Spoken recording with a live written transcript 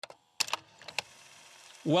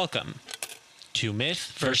Welcome to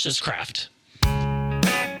Myth versus Craft.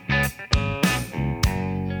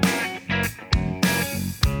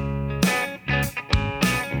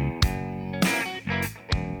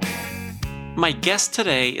 My guest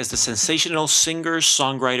today is the sensational singer,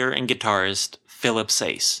 songwriter, and guitarist Philip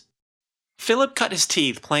Sayce. Philip cut his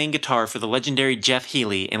teeth playing guitar for the legendary Jeff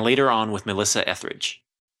Healey and later on with Melissa Etheridge.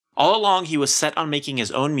 All along he was set on making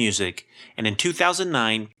his own music, and in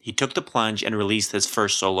 2009 he took the plunge and released his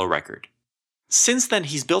first solo record. Since then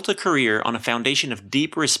he's built a career on a foundation of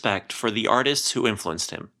deep respect for the artists who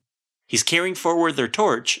influenced him. He's carrying forward their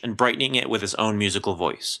torch and brightening it with his own musical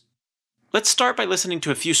voice. Let's start by listening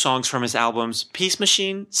to a few songs from his albums Peace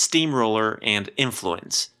Machine, Steamroller, and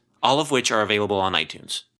Influence, all of which are available on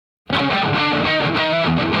iTunes.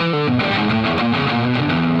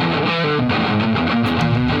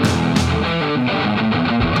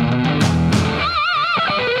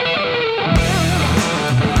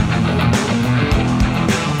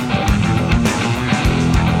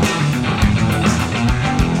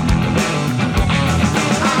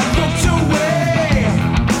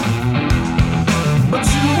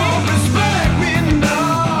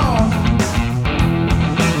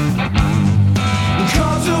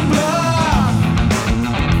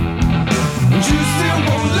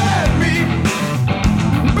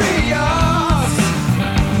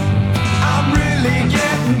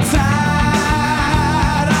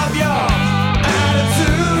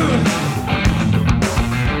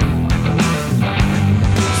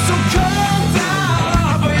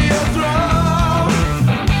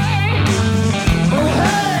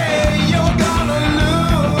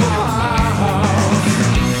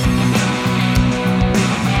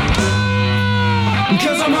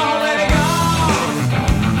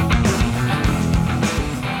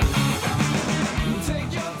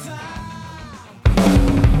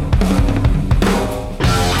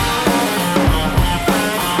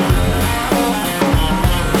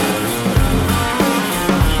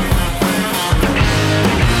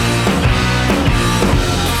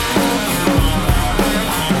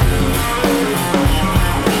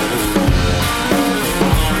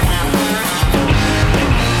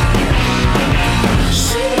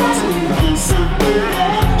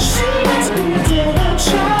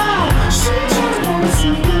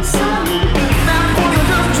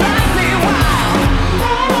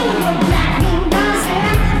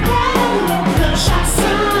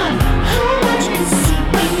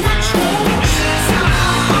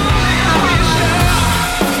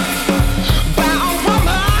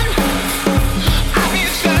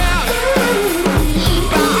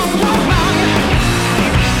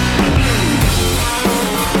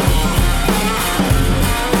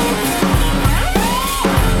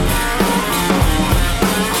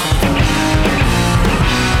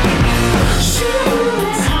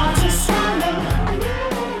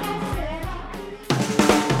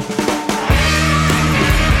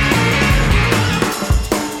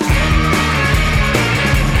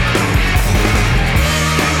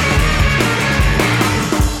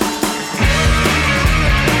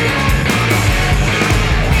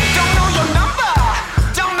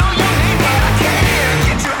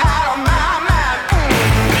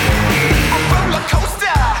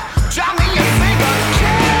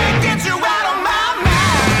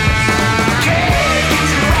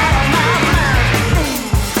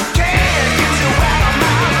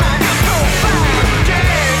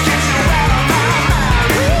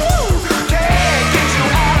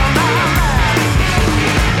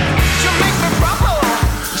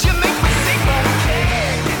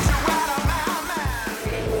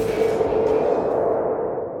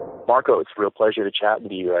 Marco, it's a real pleasure to chat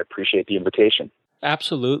with you. I appreciate the invitation.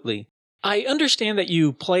 Absolutely. I understand that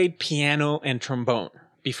you played piano and trombone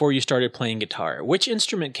before you started playing guitar. Which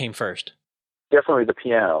instrument came first? Definitely the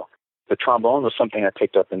piano. The trombone was something I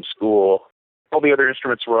picked up in school. All the other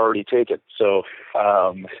instruments were already taken. So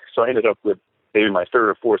I ended up with maybe my third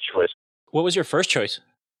or fourth choice. What was your first choice?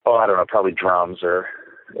 Oh, I don't know, probably drums or,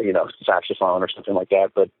 saxophone or something like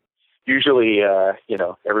that. But usually,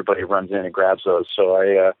 everybody runs in and grabs those. So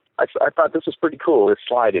I thought this was pretty cool. This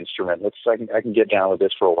slide instrument. I can get down with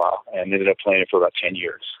this for a while, and ended up playing it for about 10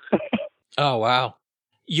 years. Oh, wow.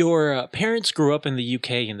 Your parents grew up in the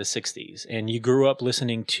UK in the 60s, and you grew up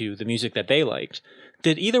listening to the music that they liked.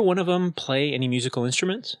 Did either one of them play any musical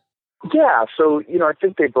instruments? Yeah, so, I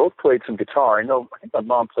think they both played some guitar. I think my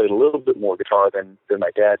mom played a little bit more guitar than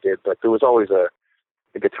my dad did, but there was always a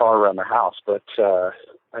guitar around the house. But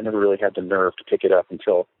I never really had the nerve to pick it up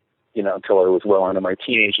until I was well into my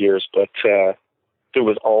teenage years. But there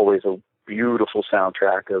was always a beautiful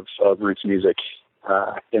soundtrack of roots music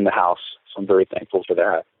in the house. So I'm very thankful for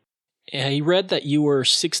that. I read that you were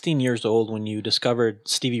 16 years old when you discovered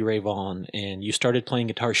Stevie Ray Vaughan, and you started playing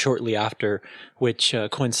guitar shortly after, which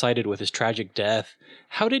coincided with his tragic death.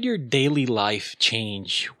 How did your daily life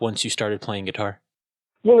change once you started playing guitar?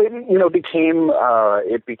 Well, it became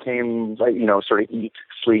like, sort of eat,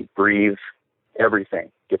 sleep, breathe,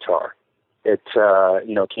 everything guitar. It,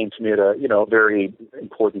 came to me at a, very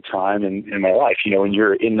important time in my life. When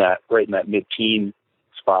you're right in that mid-teen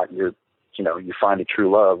spot, you find a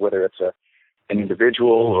true love, whether it's an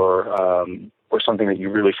individual or something that you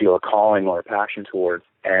really feel a calling or a passion towards.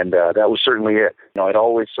 And that was certainly it. I'd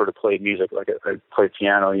always sort of played music, like I played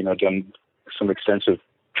piano, done some extensive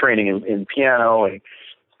training in piano and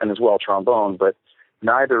as well trombone, but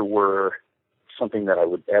neither were something that I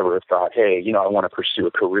would ever have thought, hey, I want to pursue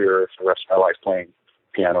a career for the rest of my life playing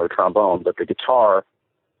piano or trombone. But the guitar,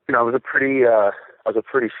 I was a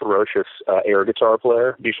pretty ferocious air guitar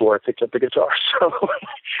player before I picked up the guitar. So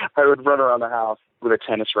I would run around the house with a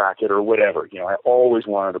tennis racket or whatever. I always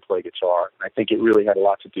wanted to play guitar. I think it really had a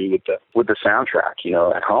lot to do with the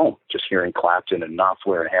soundtrack, at home, just hearing Clapton and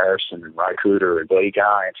Knopfler and Harrison and Ry Cooder and Buddy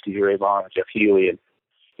Guy and Stevie Ray Vaughan and Jeff Healey and,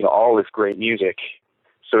 all this great music.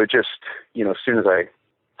 So it just, as soon as I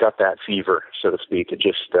got that fever, so to speak, it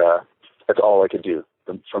just, that's all I could do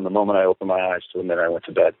from the moment I opened my eyes to the minute I went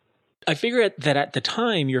to bed. I figure that at the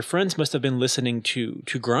time, your friends must have been listening to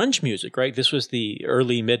grunge music, right? This was the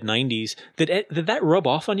early, mid-'90s. Did that rub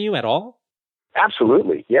off on you at all?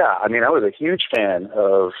 Absolutely, yeah. I mean, I was a huge fan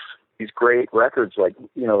of these great records, like,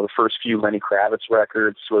 the first few Lenny Kravitz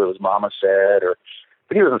records, whether it was Mama Said,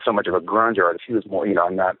 but he wasn't so much of a grunge artist. He was more,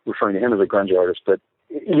 I'm not referring to him as a grunge artist, but,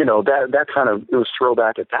 that kind of, it was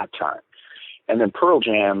throwback at that time. And then Pearl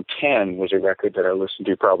Jam 10 was a record that I listened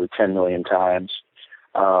to probably 10 million times.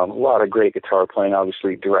 A lot of great guitar playing,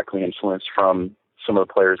 obviously directly influenced from some of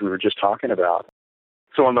the players we were just talking about.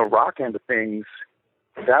 So on the rock end of things,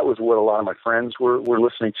 that was what a lot of my friends were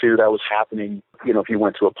listening to. That was happening. If you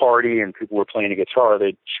went to a party and people were playing a guitar,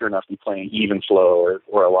 they'd sure enough be playing Even Flow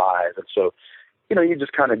or Alive. And so, you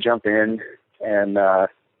just kind of jump in and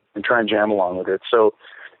try and jam along with it. So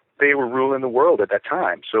they were ruling the world at that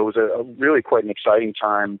time. So it was a really quite an exciting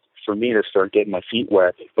time for me to start getting my feet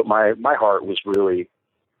wet. But my heart was really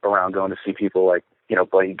around going to see people like,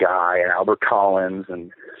 Buddy Guy and Albert Collins.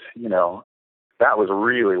 And, that was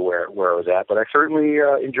really where I was at. But I certainly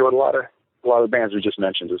enjoyed a lot of the bands we just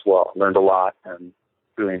mentioned as well. Learned a lot and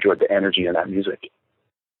really enjoyed the energy in that music.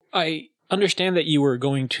 I understand that you were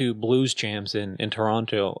going to blues jams in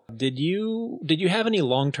Toronto. Did you have any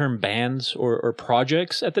long-term bands or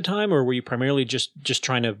projects at the time, or were you primarily just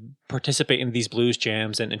trying to participate in these blues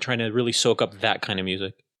jams and trying to really soak up that kind of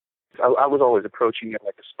music? I was always approaching it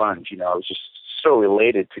like a sponge. I was just so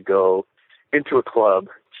elated to go into a club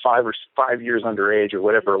 5 years underage or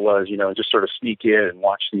whatever it was, and just sort of sneak in and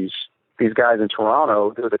watch these guys in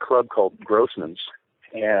Toronto. There was a club called Grossman's,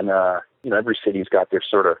 and every city's got their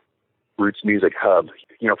sort of roots music hub.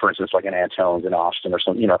 For instance, like an Antone's in Austin or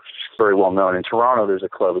something, very well known. In Toronto, there's a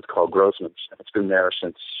club, it's called Grossman's. It's been there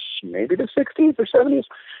since maybe the 60s or 70s.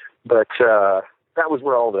 But that was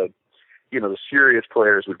where all the serious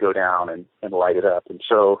players would go down and light it up. And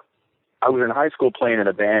so I was in high school playing in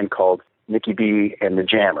a band called Nicky B and the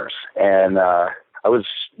Jammers. And I was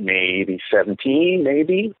maybe 17,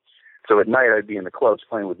 maybe. So at night I'd be in the clubs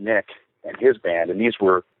playing with Nick and his band. And these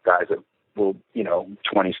were guys that were,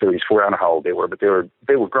 20s, 30s, 40s, I don't know how old they were, but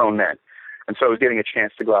they were grown men. And so I was getting a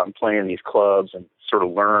chance to go out and play in these clubs and sort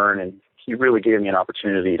of learn. And he really gave me an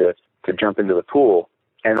opportunity to jump into the pool.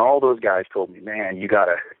 And all those guys told me, man, you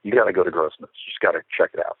gotta go to Grossman's. You just gotta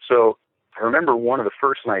check it out. So I remember one of the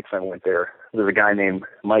first nights I went there, there was a guy named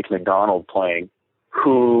Mike McDonald playing,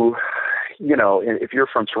 who, if you're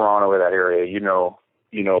from Toronto or that area, you know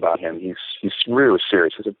about him. He's really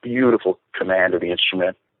serious. He's a beautiful command of the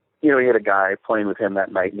instrument. He had a guy playing with him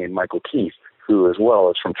that night named Michael Keith, who as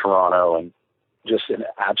well is from Toronto and just an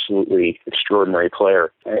absolutely extraordinary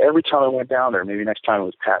player. And every time I went down there, maybe next time it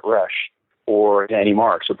was Pat Rush or Danny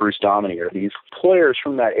Marks or Bruce Dominy, or these players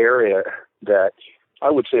from that area that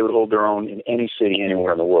I would say would hold their own in any city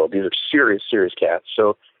anywhere in the world. These are serious, serious cats.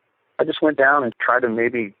 So I just went down and tried to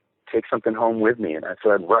maybe take something home with me. And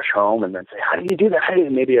so I'd rush home and then say, how do you do that?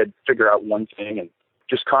 Maybe I'd figure out one thing and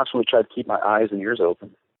just constantly try to keep my eyes and ears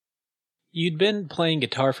open. You'd been playing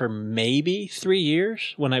guitar for maybe 3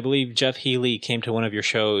 years when I believe Jeff Healey came to one of your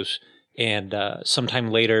shows, and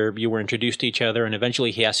sometime later you were introduced to each other, and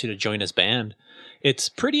eventually he asked you to join his band. It's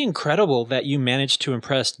pretty incredible that you managed to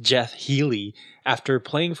impress Jeff Healey after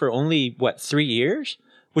playing for only, 3 years?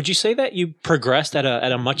 Would you say that you progressed at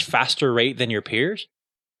a much faster rate than your peers?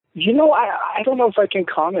 I don't know if I can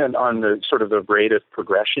comment on the sort of the rate of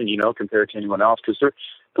progression, compared to anyone else, because there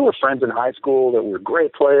were friends in high school that were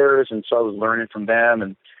great players, and so I was learning from them,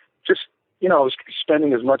 and just, I was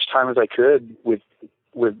spending as much time as I could with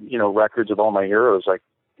records of all my heroes, like,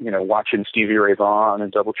 watching Stevie Ray Vaughan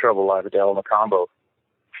and Double Trouble live at Del Macombo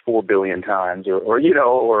 4 billion times, or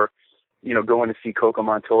going to see Coco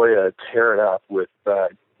Montoya tear it up with,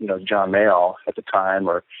 John Mayall at the time,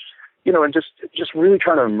 or, and just really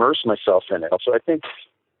trying to immerse myself in it. So I think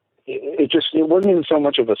it wasn't even so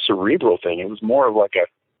much of a cerebral thing. It was more of like I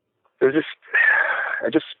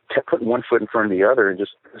just kept putting one foot in front of the other and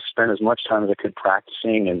just spent as much time as I could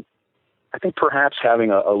practicing. And I think perhaps having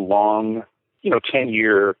a long,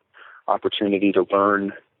 10-year opportunity to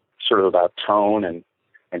learn sort of about tone and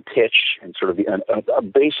pitch and sort of a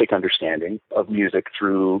basic understanding of music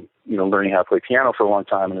through, learning how to play piano for a long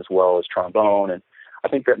time and as well as trombone. And I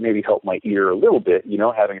think that maybe helped my ear a little bit,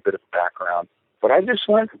 having a bit of a background. But I just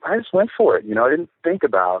went for it. I didn't think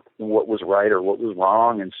about what was right or what was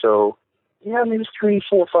wrong. And so, maybe 3,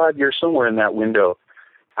 4, 5 years, somewhere in that window,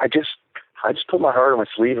 I just put my heart on my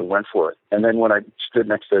sleeve and went for it. And then when I stood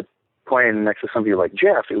playing next to somebody like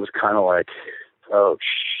Jeff, it was kind of like, oh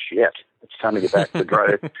shit, it's time to get back to the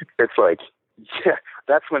grind. It's like, yeah,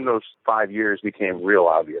 that's when those 5 years became real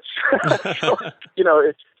obvious. So,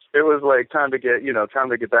 it was like time to get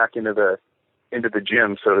back into the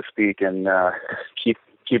gym, so to speak, and keep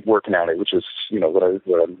working at it, which is, what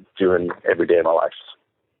I'm doing every day of my life.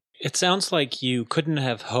 It sounds like you couldn't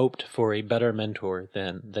have hoped for a better mentor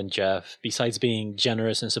than Jeff. Besides being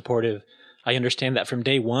generous and supportive, I understand that from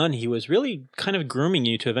day one, he was really kind of grooming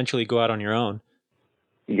you to eventually go out on your own.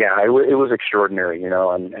 Yeah, it was extraordinary,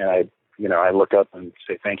 and I look up and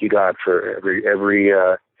say, thank you, God, for every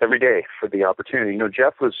day for the opportunity.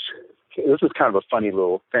 Jeff this was kind of a funny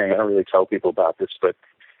little thing. I don't really tell people about this, but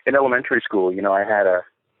in elementary school, we had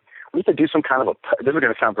to do some kind of this is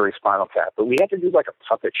going to sound very Spinal Tap, but we had to do like a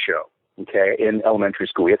puppet show, okay, in elementary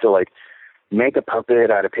school. We had to like make a puppet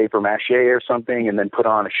out of paper mache or something and then put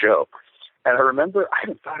on a show. And I remember, I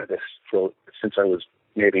hadn't thought of this since I was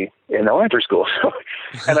maybe in elementary school.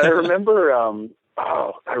 And I remember, I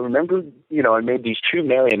made these 2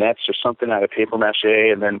 marionettes or something out of paper mache,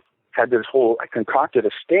 and then I concocted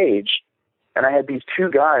a stage, and I had these 2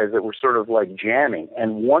 guys that were sort of like jamming.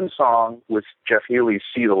 And one song was Jeff Healey's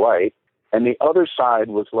See the Light, and the other side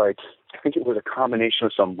was like, I think it was a combination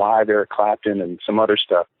of some live Eric Clapton and some other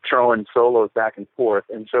stuff, throwing solos back and forth.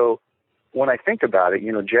 And so when I think about it,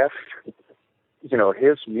 Jeff,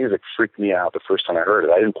 his music freaked me out the first time I heard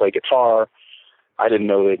it. I didn't play guitar. I didn't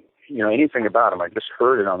know that, anything about him. I just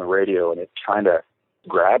heard it on the radio, and it kind of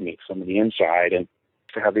grabbed me from the inside. And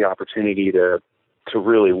to have the opportunity to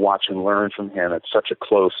really watch and learn from him with such a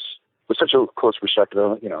close perspective,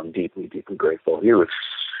 I'm deeply, deeply grateful. He was,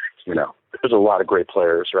 there's a lot of great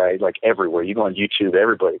players, right? Like everywhere. You go on YouTube,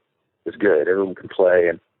 everybody is good. Everyone can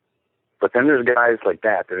play. But then there's guys like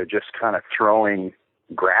that are just kind of throwing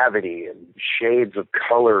gravity and shades of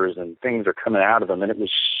colors, and things are coming out of them. And it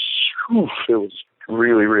was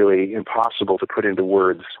really, really impossible to put into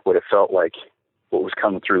words what it felt like, what was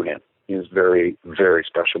coming through him. He was very, very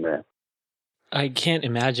special man. I can't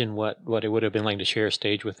imagine what it would have been like to share a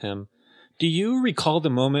stage with him. Do you recall the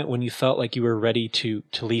moment when you felt like you were ready to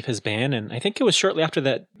leave his band? And I think it was shortly after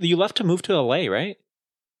that you left to move to LA, right?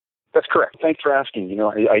 That's correct. Thanks for asking.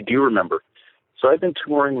 I do remember. So I've been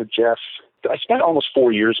touring with Jeff. I spent almost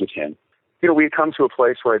 4 years with him. We had come to a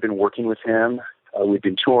place where I'd been working with him. We'd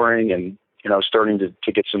been touring, and starting to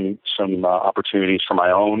get some opportunities for my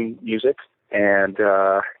own music. And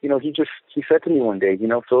he said to me one day,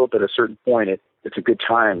 Philip, at a certain point, it's a good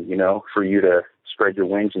time, for you to spread your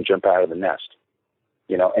wings and jump out of the nest.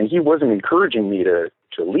 And he wasn't encouraging me to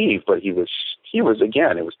leave, but he was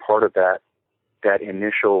again, it was part of that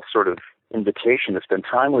initial sort of invitation to spend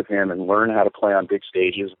time with him and learn how to play on big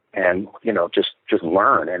stages and, just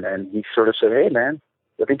learn. And he sort of said, hey, man,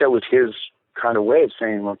 I think that was his kind of way of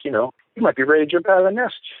saying, look, you might be ready to jump out of the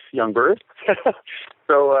nest, young bird.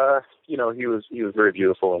 So, he was very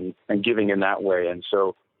beautiful and giving in that way. And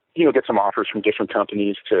so, get some offers from different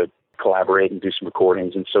companies to collaborate and do some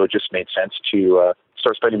recordings. And so it just made sense to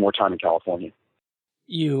start spending more time in California.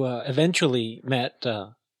 You eventually met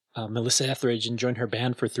Melissa Etheridge and joined her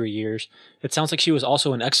band for 3 years. It sounds like she was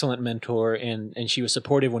also an excellent mentor, and she was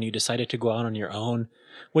supportive when you decided to go out on your own.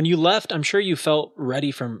 When you left, I'm sure you felt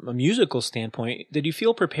ready from a musical standpoint. Did you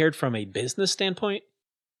feel prepared from a business standpoint?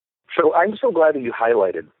 So I'm so glad that you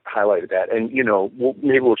highlighted that. And,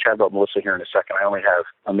 maybe we'll chat about Melissa here in a second. I only have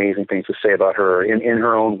amazing things to say about her in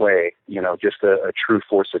her own way, just a true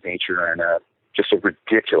force of nature and just a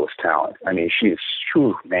ridiculous talent. I mean,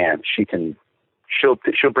 she'll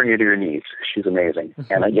bring you to your knees. She's amazing.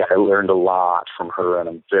 And I learned a lot from her, and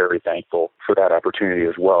I'm very thankful for that opportunity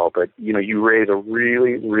as well. But, you raise a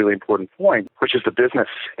really, really important point, which is the business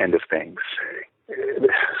end of things.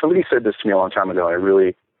 Somebody said this to me a long time ago, and I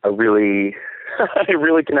really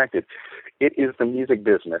connected. It is the music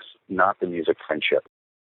business, not the music friendship.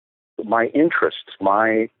 My interests,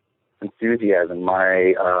 my enthusiasm,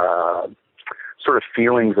 my sort of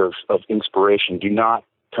feelings of inspiration do not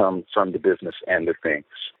come from the business end of things.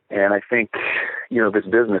 And I think, this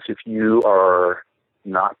business, if you are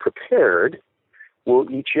not prepared, will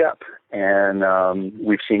eat you up. And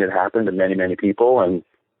we've seen it happen to many, many people, and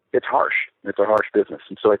it's harsh. It's a harsh business.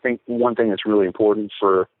 And so I think one thing that's really important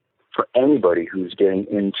for anybody who's getting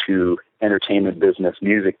into entertainment business,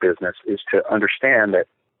 music business, is to understand that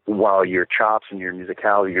while your chops and your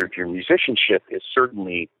musicality, your musicianship is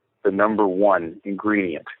certainly the number one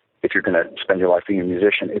ingredient if you're going to spend your life being a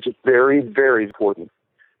musician, it's very, very important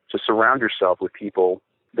to surround yourself with people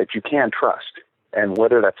that you can trust. And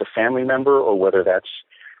whether that's a family member or whether that's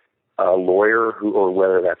a lawyer or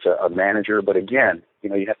whether that's a manager. But again,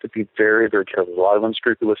 you have to be very, very careful. There's a lot of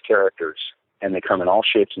unscrupulous characters, and they come in all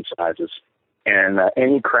shapes and sizes. And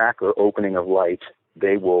any crack or opening of light,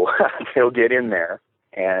 they'll get in there,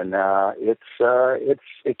 and it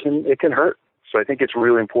can hurt. So I think it's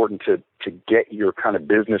really important to get your kind of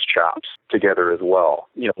business chops together as well.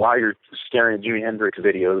 While you're staring at Jimi Hendrix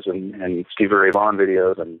videos and Stevie Ray Vaughan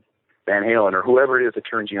videos and Van Halen or whoever it is that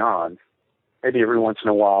turns you on, maybe every once in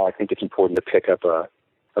a while I think it's important to pick up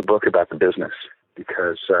a book about the business,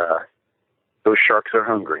 because those sharks are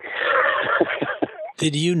hungry.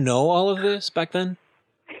 Did you know all of this back then?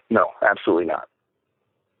 No, absolutely not.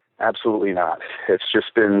 Absolutely not. It's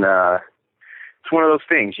just been... it's one of those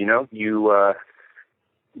things, you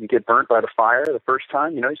get burnt by the fire the first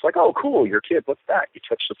time, it's like, oh, cool, you're a kid, what's that? You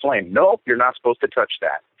touch the flame. Nope, you're not supposed to touch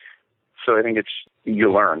that. So I think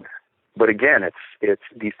you learn. But again, it's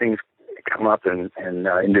these things come up and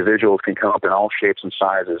individuals can come up in all shapes and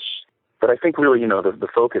sizes. But I think really, the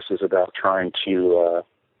focus is about trying to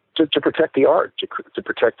protect the art, to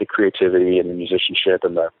protect the creativity and the musicianship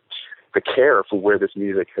and the care for where this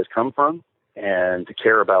music has come from, and to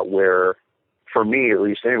care about where, for me, at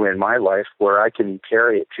least anyway, in my life, where I can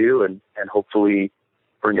carry it to and hopefully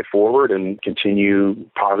bring it forward and continue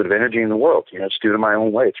positive energy in the world. Just do it in my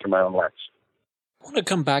own way, through my own lens. I want to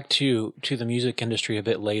come back to the music industry a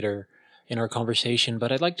bit later in our conversation,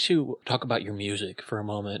 but I'd like to talk about your music for a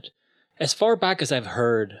moment. As far back as I've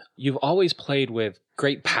heard, you've always played with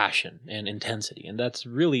great passion and intensity, and that's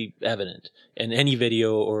really evident in any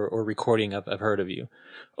video or recording I've heard of you.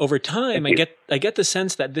 Over time, I get the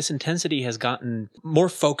sense that this intensity has gotten more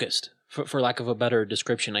focused, for lack of a better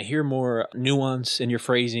description. I hear more nuance in your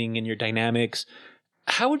phrasing and your dynamics.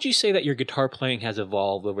 How would you say that your guitar playing has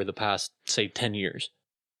evolved over the past, say, 10 years?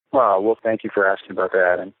 Well, thank you for asking about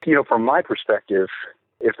that. And, from my perspective,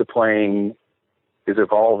 if the playing is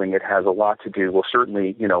evolving, it has a lot to do, well,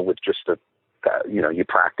 certainly, with just you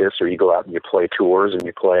practice, or you go out and you play tours and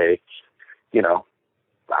you play,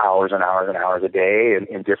 hours and hours and hours a day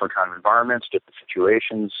in different kind of environments, different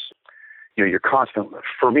situations.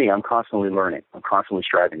 For me, I'm constantly learning. I'm constantly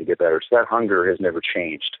striving to get better. So that hunger has never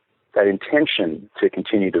changed. That intention to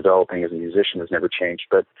continue developing as a musician has never changed.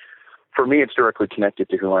 But for me, it's directly connected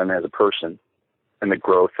to who I am as a person and the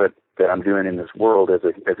growth that I'm doing in this world as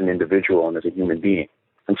an individual and as a human being.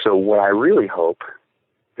 And so what I really hope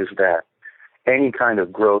is that any kind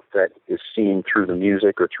of growth that is seen through the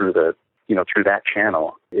music or through that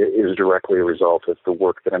channel is directly a result of the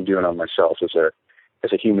work that I'm doing on myself as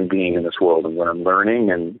a human being in this world, and what I'm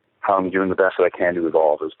learning and how I'm doing the best that I can to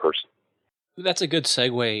evolve as a person. That's a good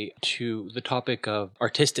segue to the topic of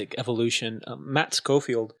artistic evolution. Matt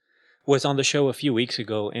Schofield was on the show a few weeks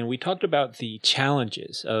ago, and we talked about the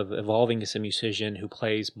challenges of evolving as a musician who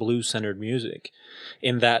plays blues-centered music,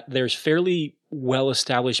 in that there's fairly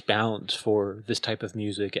well-established bounds for this type of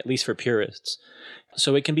music, at least for purists.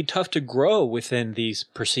 So it can be tough to grow within these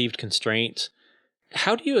perceived constraints.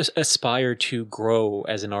 How do you aspire to grow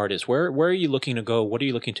as an artist? Where are you looking to go? What are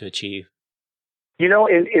you looking to achieve?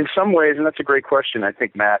 In some ways, and that's a great question, I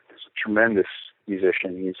think Matt is a tremendous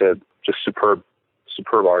musician. He's a just superb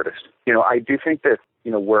artist. I do think that,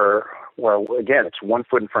 again, it's one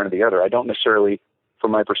foot in front of the other. I don't necessarily,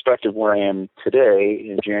 from my perspective, where I am today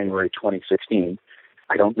in January 2016,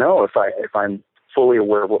 I don't know if I'm fully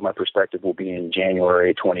aware of what my perspective will be in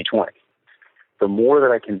January 2020. The more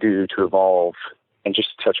that I can do to evolve, and just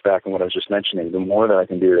to touch back on what I was just mentioning, the more that I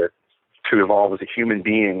can do to evolve as a human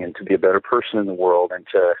being and to be a better person in the world and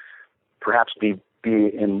to perhaps be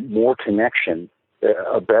in more connection,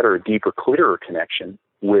 a better, deeper, clearer connection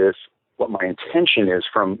with what my intention is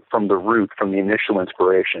from the root, from the initial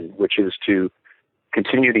inspiration, which is to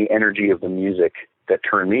continue the energy of the music that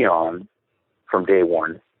turned me on from day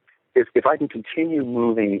one. If I can continue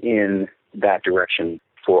moving in that direction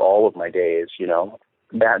for all of my days,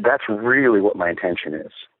 that's really what my intention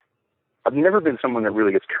is. I've never been someone that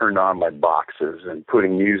really gets turned on by boxes and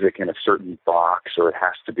putting music in a certain box, or it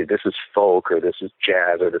has to be, this is folk, or this is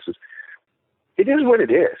jazz, or this is, it is what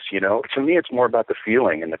it is, To me, it's more about the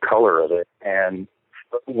feeling and the color of it. And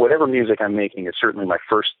whatever music I'm making is certainly my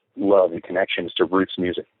first love and connection is to roots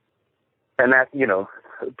music. And that,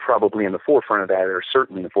 probably in the forefront of that, or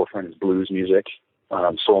certainly in the forefront, is blues music,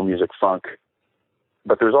 soul music, funk.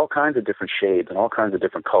 But there's all kinds of different shades and all kinds of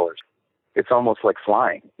different colors. It's almost like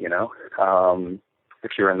flying, if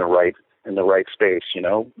you're in the right space,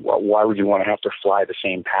 why would you want to have to fly the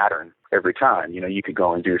same pattern every time? You could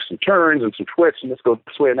go and do some turns and some twists and just go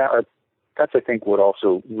this way and that. That's, I think, what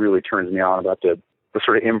also really turns me on about the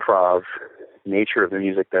sort of improv nature of the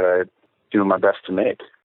music that I do my best to make.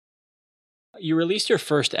 You released your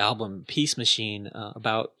first album, Peace Machine,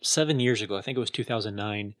 about 7 years ago. I think it was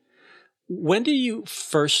 2009. When did you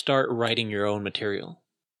first start writing your own material?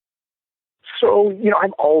 So,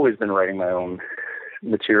 I've always been writing my own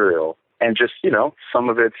material, and just, some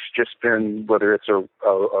of it's just been, whether it's a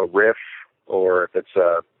riff or if it's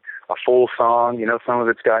a full song, some of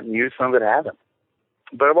it's gotten used, some of it hasn't.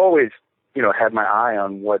 But I've always, had my eye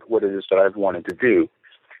on what it is that I've wanted to do.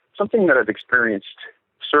 Something that I've experienced,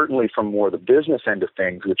 certainly from more the business end of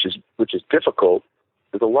things, which is difficult,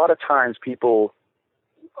 is a lot of times people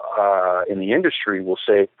in the industry will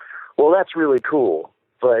say, well, that's really cool,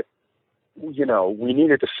 but we need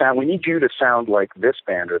you to sound like this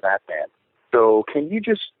band or that band. So can you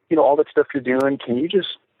just, all that stuff you're doing, can you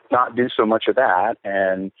just not do so much of that?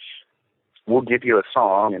 And we'll give you a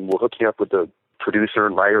song and we'll hook you up with the producer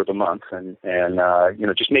and writer of the month and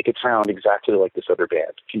just make it sound exactly like this other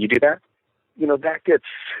band. Can you do that? That gets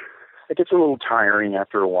a little tiring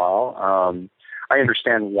after a while. I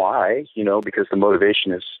understand why, because the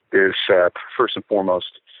motivation is first and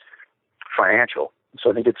foremost financial. So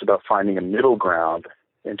I think it's about finding a middle ground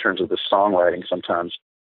in terms of the songwriting sometimes.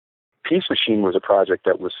 Peace Machine was a project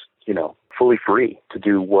that was, fully free to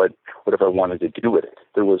do whatever I wanted to do with it.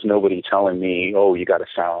 There was nobody telling me, oh, you got to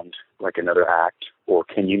sound like another act, or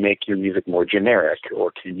can you make your music more generic,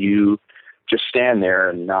 or can you just stand there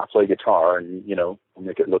and not play guitar and,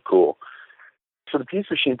 make it look cool. So the Peace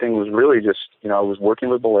Machine thing was really just, I was working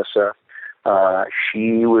with Melissa.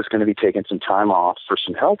 She was going to be taking some time off for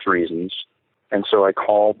some health reasons. And so I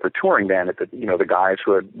called the touring band at the guys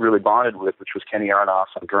who I'd really bonded with, which was Kenny Aronoff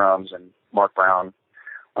on drums and Mark Brown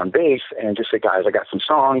on bass, and just said, guys, I got some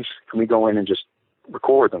songs. Can we go in and just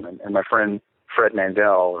record them? And my friend Fred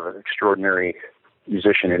Mandel, an extraordinary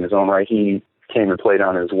musician in his own right, he came and played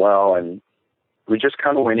on it as well. And we just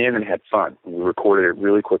kind of went in and had fun. We recorded it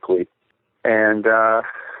really quickly. And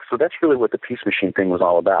so that's really what the Peace Machine thing was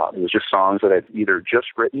all about. It was just songs that I'd either just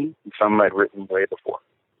written, and some I'd written way before.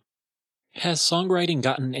 Has songwriting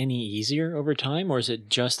gotten any easier over time, or is it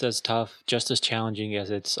just as tough, just as challenging as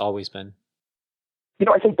it's always been?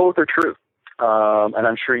 I think both are true. And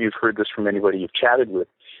I'm sure you've heard this from anybody you've chatted with.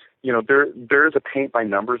 There's a paint by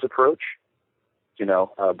numbers approach.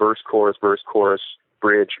 Verse, chorus,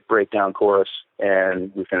 bridge, breakdown, chorus,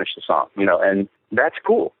 and we finish the song. And that's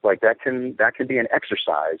cool. Like that can be an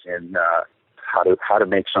exercise in how to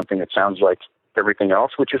make something that sounds like everything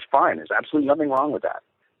else, which is fine. There's absolutely nothing wrong with that.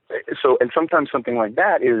 So, and sometimes something like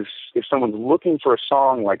that is, if someone's looking for a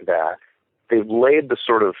song like that, they've laid the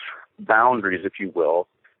sort of boundaries, if you will,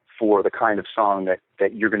 for the kind of song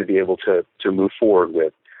that you're going to be able to move forward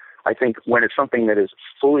with. I think when it's something that is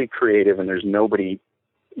fully creative and there's nobody,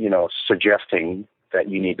 suggesting that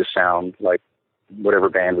you need to sound like whatever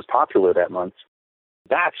band was popular that month,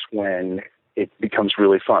 that's when it becomes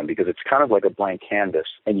really fun, because it's kind of like a blank canvas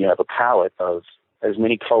and you have a palette of as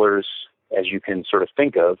many colors as you can sort of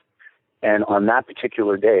think of. And on that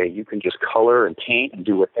particular day, you can just color and paint and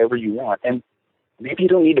do whatever you want. And maybe you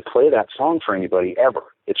don't need to play that song for anybody ever.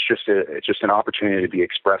 It's just an opportunity to be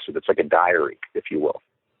expressive. It's like a diary, if you will.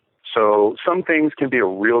 So some things can be a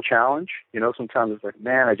real challenge. Sometimes it's like,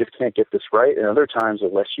 man, I just can't get this right. And other times, the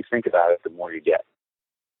less you think about it, the more you get.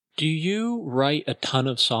 Do you write a ton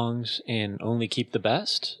of songs and only keep the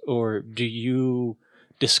best? Or do you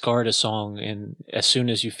discard a song and as soon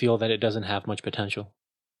as you feel that it doesn't have much potential?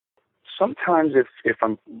 Sometimes if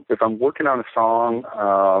I'm working on a song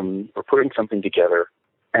or putting something together,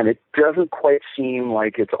 and it doesn't quite seem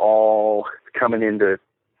like it's all coming into,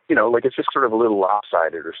 like it's just sort of a little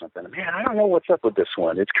lopsided or something. Man, I don't know what's up with this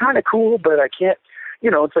one. It's kind of cool, but I can't.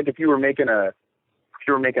 It's like if you were making a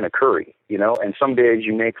curry, and some days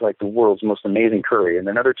you make like the world's most amazing curry, and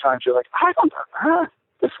then other times you're like,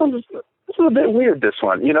 this is a bit weird. This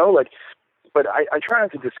one, but I try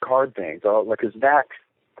not to discard things, because that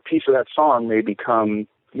piece of that song may become,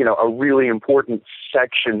 a really important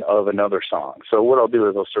section of another song. So what I'll do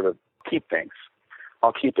is I'll sort of keep things.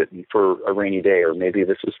 I'll keep it for a rainy day, or maybe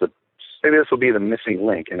this will be the missing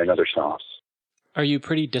link in another song. Are you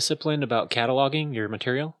pretty disciplined about cataloging your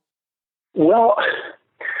material? Well,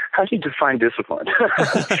 how do you define discipline?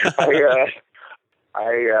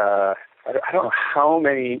 I don't know how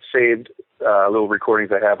many saved little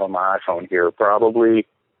recordings I have on my iPhone here. Probably,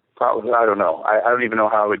 I don't know. I don't even know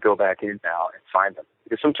how I would go back in now and find them.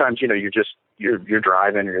 Because sometimes, you're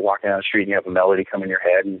driving or you're walking down the street and you have a melody come in your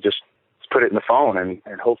head and you just put it in the phone and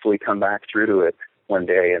hopefully come back through to it one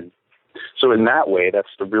day. And so in that way, that's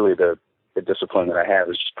really the discipline that I have,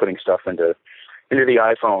 is just putting stuff into the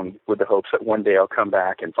iPhone with the hopes that one day I'll come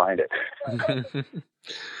back and find it.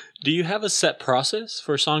 Do you have a set process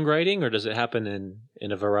for songwriting, or does it happen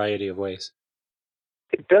in a variety of ways?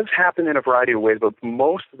 It does happen in a variety of ways, but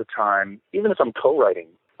most of the time, even if I'm co-writing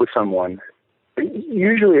with someone,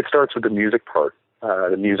 usually it starts with the music part,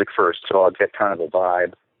 the music first. So I'll get kind of a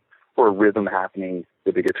vibe or a rhythm happening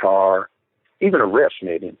with the guitar, even a riff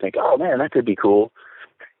maybe, and think, oh man, that could be cool.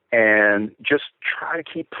 And just try to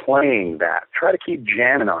keep playing that. Try to keep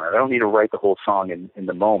jamming on it. I don't need to write the whole song in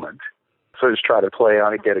the moment. So just try to play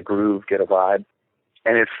on it, get a groove, get a vibe.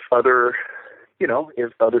 And if other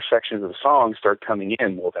sections of the song start coming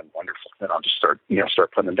in, well then wonderful. Then I'll just start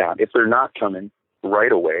putting them down. If they're not coming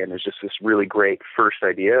right away and there's just this really great first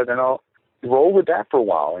idea, then I'll roll with that for a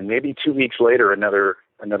while. And maybe 2 weeks later, another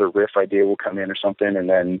riff idea will come in or something, and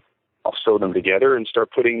then I'll sew them together and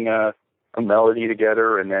start putting a melody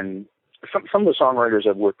together. And then some of the songwriters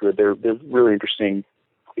I've worked with, they're really interesting.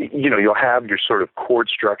 You'll have your sort of chord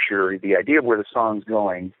structure, the idea of where the song's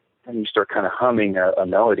going, and you start kind of humming a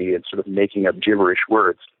melody and sort of making up gibberish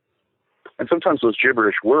words. And sometimes those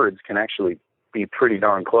gibberish words can actually be pretty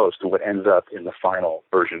darn close to what ends up in the final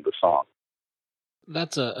version of the song.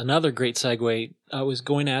 That's another great segue. I was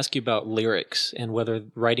going to ask you about lyrics and whether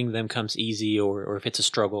writing them comes easy or if it's a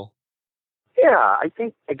struggle. Yeah, I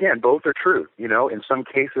think, again, both are true. In some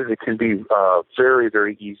cases it can be very,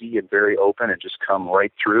 very easy and very open and just come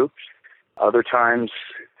right through. Other times,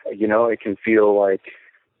 it can feel like,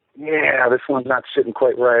 yeah, this one's not sitting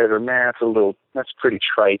quite right, or man, that's pretty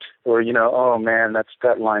trite, or, oh man,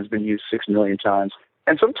 that line's been used 6 million times.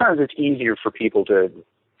 And sometimes it's easier for people to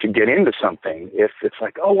get into something if it's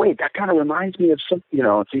like, oh wait, that kind of reminds me of something,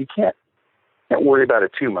 so you can't worry about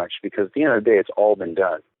it too much, because at the end of the day, it's all been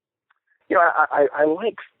done. I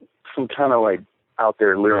like some kind of like out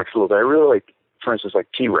there lyrics a little bit. I really like, for instance, like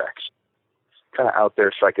T-Rex, kind of out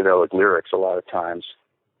there psychedelic lyrics a lot of times.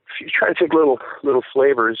 You try to take little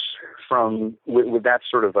flavors from with that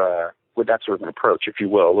sort of an approach, if you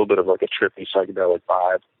will, a little bit of like a trippy psychedelic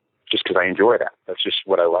vibe, just because I enjoy that. That's just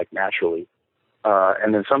what I like naturally.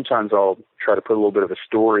 And then sometimes I'll try to put a little bit of a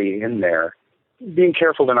story in there, being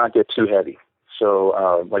careful to not get too heavy.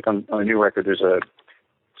 So, like on a new record, there's a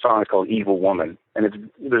song called Evil Woman, and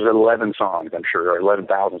there's 11 songs, I'm sure, or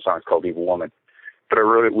 11,000 songs called Evil Woman. But I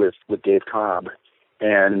wrote it with Dave Cobb,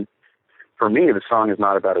 and for me, the song is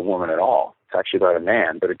not about a woman at all. It's actually about a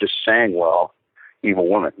man, but it just sang well, Evil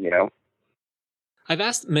Woman, I've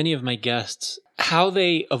asked many of my guests how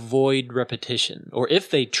they avoid repetition, or if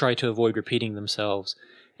they try to avoid repeating themselves.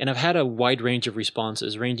 And I've had a wide range of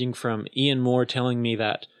responses, ranging from Ian Moore telling me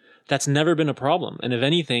that that's never been a problem. And if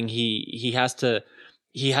anything, he has to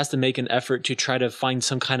make an effort to try to find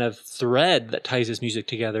some kind of thread that ties his music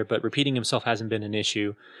together, but repeating himself hasn't been an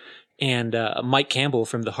issue. And Mike Campbell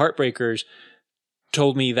from the Heartbreakers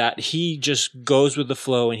told me that he just goes with the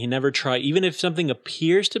flow and he never even if something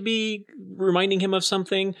appears to be reminding him of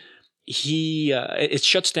something, it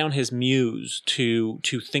shuts down his muse to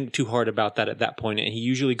think too hard about that at that point. And he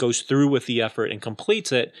usually goes through with the effort and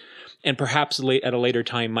completes it. And perhaps at a later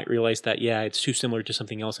time might realize that, yeah, it's too similar to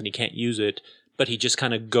something else and he can't use it. But he just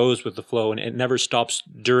kind of goes with the flow and it never stops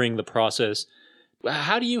during the process.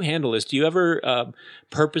 How do you handle this? Do you ever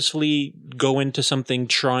purposefully go into something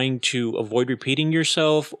trying to avoid repeating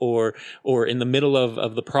yourself, or in the middle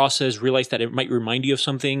of the process realize that it might remind you of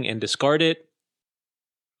something and discard it?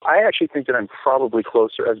 I actually think that I'm probably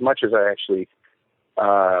closer, as much as I actually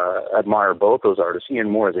admire both those artists. Ian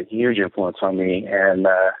Moore is a huge influence on me, and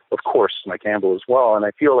of course Mike Campbell as well. And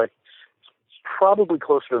I feel like probably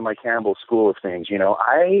closer to the Mike Campbell school of things.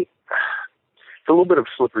 It's a little bit of a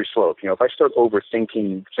slippery slope. If I start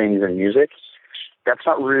overthinking things in music, that's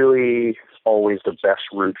not really always the best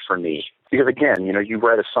route for me. Because again, you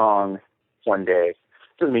write a song one day,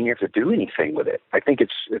 doesn't mean you have to do anything with it. I think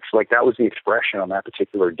it's like that was the expression on that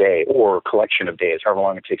particular day, or collection of days, however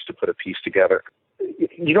long it takes to put a piece together.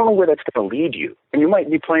 You don't know where that's going to lead you. And you might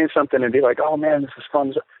be playing something and be like, oh man, this is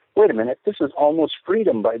fun. Wait a minute, this is Almost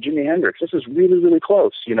Freedom by Jimi Hendrix. This is really, really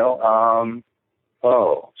close,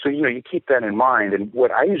 So, you keep that in mind. And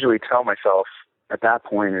what I usually tell myself at that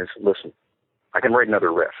point is, listen, I can write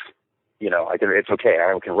another riff. It's okay.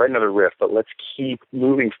 I can write another riff, but let's keep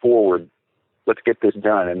moving forward. Let's get this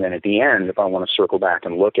done. And then at the end, if I want to circle back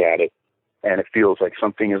and look at it, and it feels like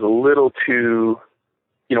something is a little too,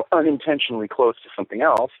 unintentionally close to something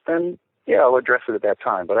else, then yeah, I'll address it at that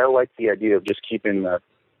time. But I like the idea of just keeping the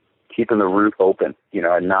route open,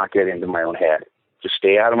 and not get into my own head. Just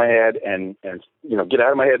stay out of my head and get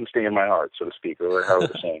out of my head and stay in my heart, so to speak, or however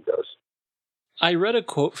the saying goes. I read a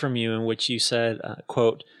quote from you in which you said,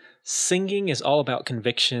 quote, "Singing is all about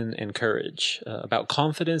conviction and courage, about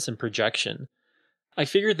confidence and projection." I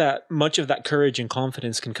figured that much of that courage and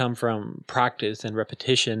confidence can come from practice and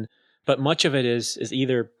repetition, but much of it is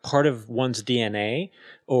either part of one's DNA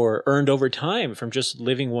or earned over time from just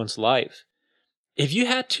living one's life. If you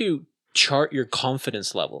had to chart your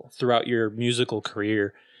confidence level throughout your musical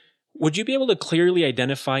career, would you be able to clearly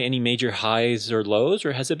identify any major highs or lows,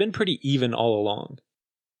 or has it been pretty even all along?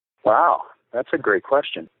 Wow, that's a great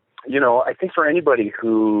question. I think for anybody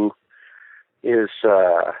who is,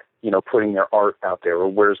 putting their art out there or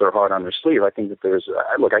wears their heart on their sleeve, I think that there's,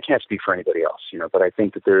 look, I can't speak for anybody else, but I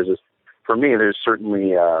think that for me, there's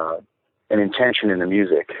certainly an intention in the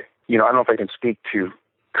music. I don't know if I can speak to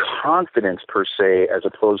confidence per se, as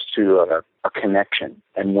opposed to a connection.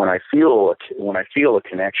 And when I feel a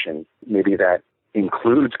connection, maybe that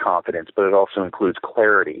includes confidence, but it also includes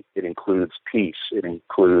clarity. It includes peace. It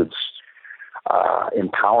includes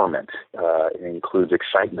empowerment. It includes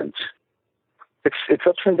excitement. It's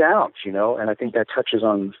ups and downs, and I think that touches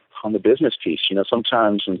on the business piece.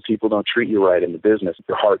 Sometimes when people don't treat you right in the business,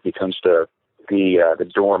 your heart becomes the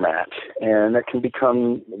doormat, and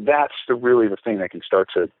that's really the thing that can start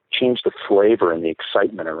to change the flavor and the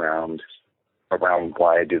excitement around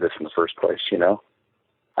why I do this in the first place.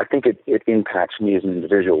 I think it impacts me as an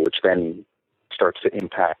individual, which then starts to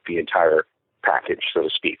impact the entire package, so to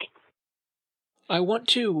speak. I want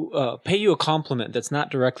to pay you a compliment that's not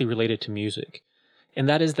directly related to music, and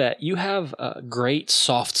that is that you have great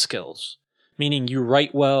soft skills, meaning you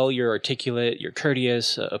write well, you're articulate, you're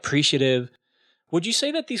courteous, appreciative. Would you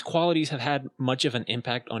say that these qualities have had much of an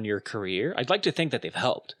impact on your career? I'd like to think that they've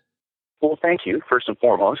helped. Well, thank you, first and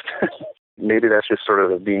foremost. Maybe that's just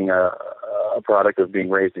sort of being a product of being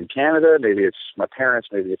raised in Canada. Maybe it's my parents.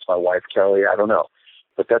 Maybe it's my wife, Kelly. I don't know.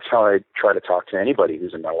 But that's how I try to talk to anybody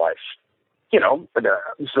who's in my life. But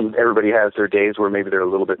everybody has their days where maybe they're a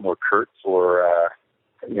little bit more curt or, a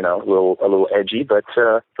little edgy. But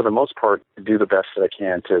for the most part, I do the best that I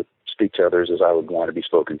can to speak to others as I would want to be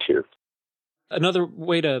spoken to. Another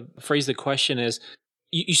way to phrase the question is,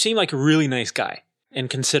 you seem like a really nice guy and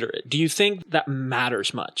considerate. Do you think that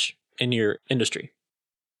matters much in your industry?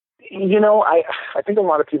 I think a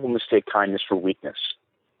lot of people mistake kindness for weakness.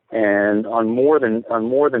 And on more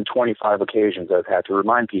than 25 occasions, I've had to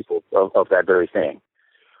remind people of that very thing.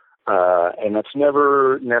 And that's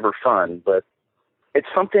never fun, but it's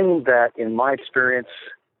something that, in my experience,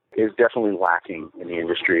 is definitely lacking in the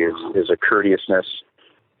industry, is a courteousness,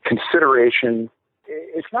 consideration.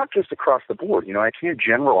 It's not just across the board. I can't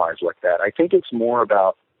generalize like that. I think it's more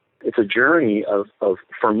about, it's a journey of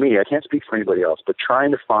for me, I can't speak for anybody else, but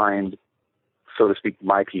trying to find, so to speak,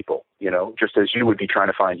 my people, just as you would be trying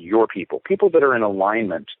to find your people that are in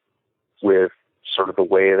alignment with sort of the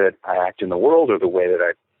way that I act in the world, or the way that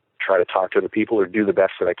I try to talk to other people, or do the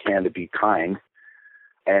best that I can to be kind,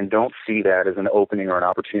 and don't see that as an opening or an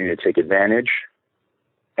opportunity to take advantage.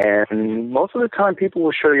 And most of the time, people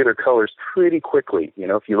will show you their colors pretty quickly.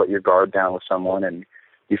 If you let your guard down with someone and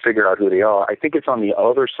you figure out who they are. I think it's on the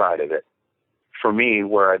other side of it, for me,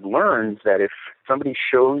 where I've learned that if somebody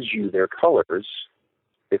shows you their colors,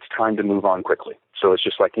 it's time to move on quickly. So it's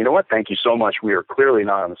just like, you know what? Thank you so much. We are clearly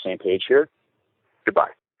not on the same page here.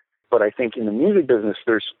 Goodbye. But I think in the music business,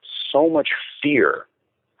 there's so much fear.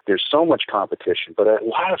 There's so much competition, but a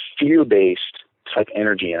lot of fear-based type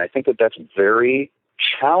energy. And I think that that's very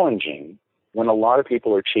challenging when a lot of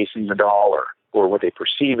people are chasing the dollar or what they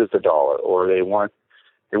perceive as the dollar, or they want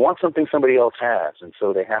something somebody else has, and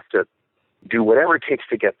so they have to do whatever it takes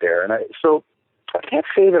to get there. And so I can't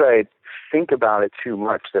say that I think about it too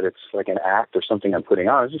much, that it's like an act or something I'm putting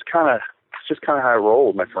on. It's just kind of how I roll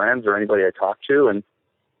with my friends or anybody I talk to. And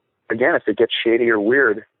again, if it gets shady or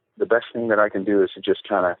weird, the best thing that I can do is to just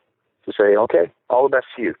kind of to say, okay, all the best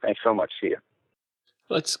to you. Thanks so much. See you.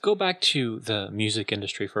 Let's go back to the music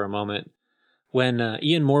industry for a moment. When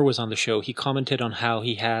Ian Moore was on the show, he commented on how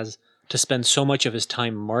he has to spend so much of his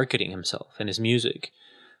time marketing himself and his music.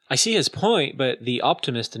 I see his point, but the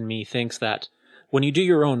optimist in me thinks that when you do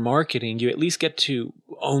your own marketing, you at least get to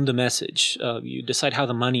own the message. You decide how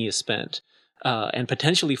the money is spent, and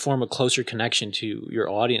potentially form a closer connection to your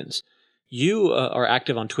audience. You are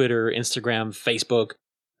active on Twitter, Instagram, Facebook.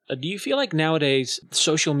 Do you feel like nowadays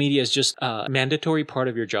social media is just a mandatory part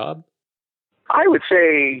of your job? I would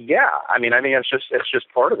say, yeah. I think it's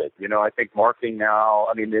just part of it. I think marketing now,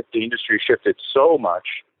 the industry shifted so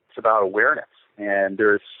much. It's about awareness, and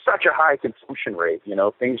there's such a high consumption rate.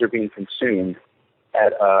 Things are being consumed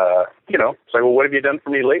at, it's like, well, what have you done for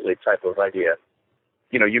me lately type of idea.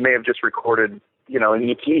 You may have just recorded, an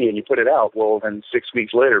EP and you put it out. Well, then 6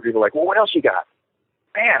 weeks later, people are like, well, what else you got?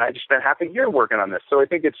 Man, I just spent half a year working on this. So I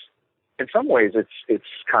think in some ways, it's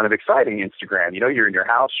kind of exciting, Instagram. You're in your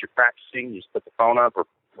house, you're practicing, you just put the phone up or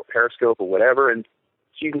Periscope or whatever, and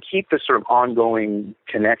so you can keep this sort of ongoing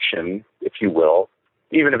connection, if you will,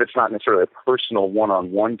 even if it's not necessarily a personal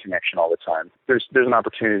one-on-one connection all the time. There's an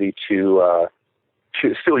opportunity to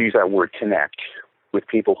still use that word connect with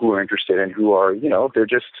people who are interested and who are, they're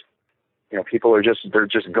just, they're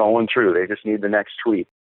just going through. They just need the next tweet.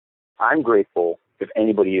 I'm grateful if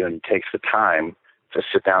anybody even takes the time to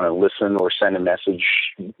sit down and listen or send a message,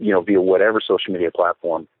 via whatever social media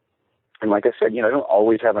platform. And like I said, I don't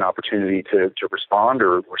always have an opportunity to respond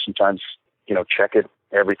or sometimes, check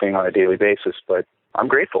everything on a daily basis, but I'm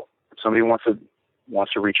grateful. If somebody wants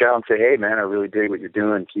to reach out and say, hey man, I really dig what you're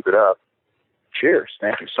doing. Keep it up. Cheers.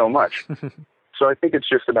 Thank you so much. So I think it's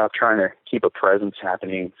just about trying to keep a presence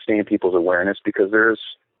happening, stay in people's awareness, because there's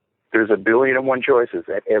a billion and one choices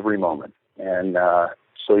at every moment. And,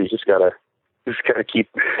 so you just gotta keep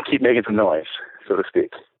making some noise, so to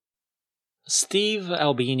speak. Steve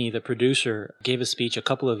Albini, the producer, gave a speech a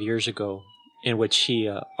couple of years ago in which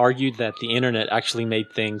he argued that the internet actually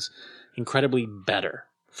made things incredibly better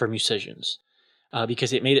for musicians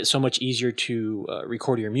because it made it so much easier to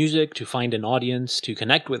record your music, to find an audience, to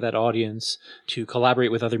connect with that audience, to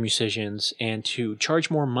collaborate with other musicians, and to charge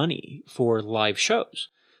more money for live shows.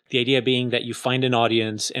 The idea being that you find an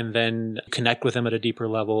audience and then connect with them at a deeper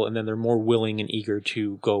level, and then they're more willing and eager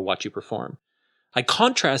to go watch you perform. I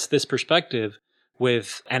contrast this perspective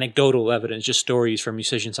with anecdotal evidence, just stories from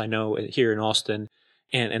musicians I know here in Austin,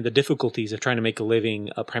 and the difficulties of trying to make a living,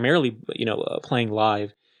 primarily, playing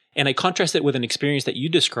live. And I contrast it with an experience that you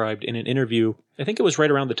described in an interview. I think it was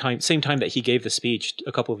right around the same time that he gave the speech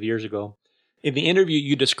a couple of years ago. In the interview,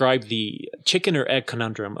 you described the chicken or egg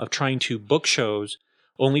conundrum of trying to book shows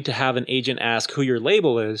only to have an agent ask who your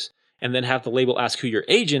label is, and then have the label ask who your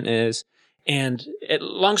agent is. And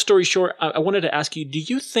long story short, I wanted to ask you, do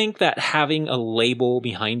you think that having a label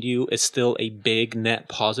behind you is still a big net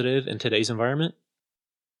positive in today's environment?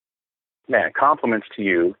 Man, compliments to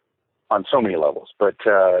you on so many levels. But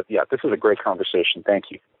this is a great conversation.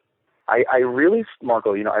 Thank you. I really,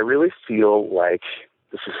 Marco, I really feel like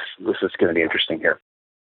this is going to be interesting here.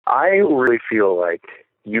 I really feel like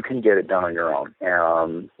you can get it done on your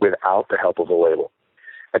own without the help of a label.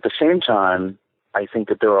 At the same time, I think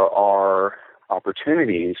that there are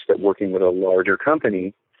opportunities that working with a larger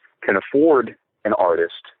company can afford an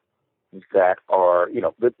artist that are,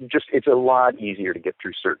 it's a lot easier to get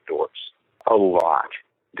through certain doors. A lot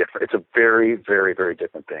different. It's a very, very, very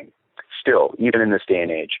different thing. Still, even in this day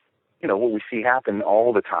and age, what we see happen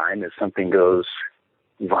all the time is something goes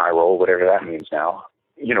viral, whatever that means now,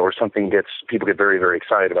 or people get very, very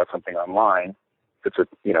excited about something online. If it's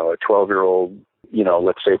a 12-year-old,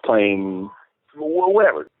 let's say playing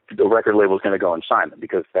whatever, the record label is going to go and sign them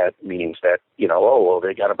because that means that,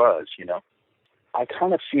 they got a buzz, I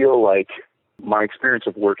kind of feel like my experience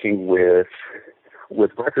of working with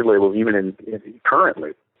record labels, even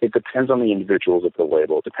currently, it depends on the individuals of the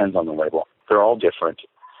label. It depends on the label. They're all different.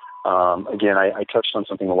 Again, I touched on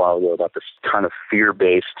something a while ago about this kind of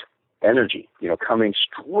fear-based energy, coming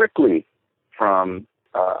strictly from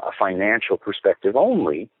a financial perspective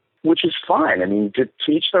only, which is fine. To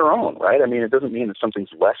each their own, right? It doesn't mean that something's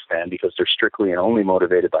less than because they're strictly and only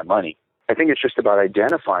motivated by money. I think it's just about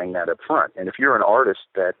identifying that up front. And if you're an artist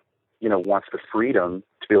that wants the freedom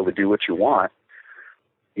to be able to do what you want,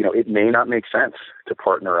 it may not make sense to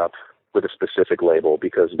partner up with a specific label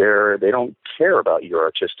because they don't care about your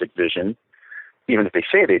artistic vision. Even if they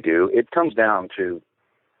say they do, it comes down to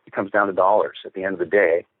dollars at the end of the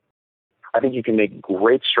day. I think you can make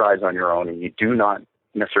great strides on your own, and you do not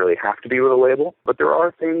necessarily have to be with a label, but there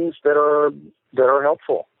are things that are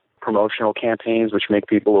helpful. Promotional campaigns which make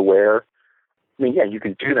people aware. I mean, yeah, you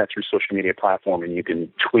can do that through social media platform, and you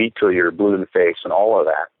can tweet till you're blue in the face and all of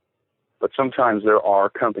that. But sometimes there are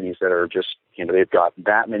companies that are just, they've got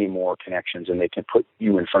that many more connections, and they can put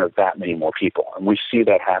you in front of that many more people. And we see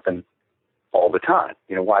that happen all the time.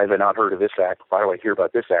 Why have I not heard of this act? Why do I hear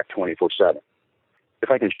about this act 24/7?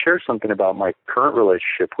 If I can share something about my current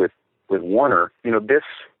relationship with Warner, this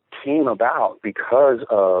came about because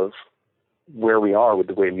of where we are with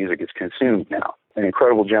the way music is consumed now. An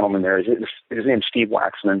incredible gentleman there, his name's Steve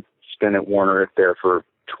Waxman. He's been at Warner there for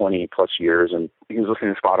 20 plus years, and he was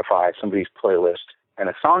listening to Spotify, somebody's playlist, and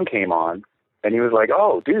a song came on, and he was like,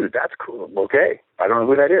 "Oh, dude, that's cool. Okay, I don't know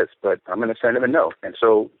who that is, but I'm going to send him a note." And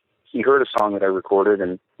so he heard a song that I recorded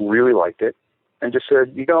and really liked it, and just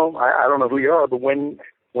said, I don't know who you are, but when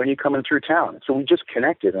you coming through town? So we just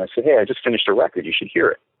connected, and I said, "Hey, I just finished a record. You should hear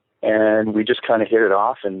it." And we just kind of hit it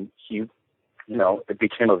off, and it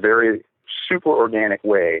became a very super organic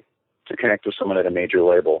way to connect with someone at a major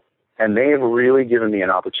label. And they have really given me an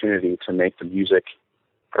opportunity to make the music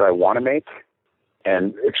that I want to make,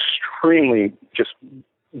 and extremely just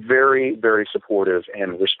very, very supportive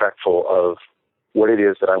and respectful of what it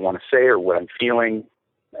is that I want to say or what I'm feeling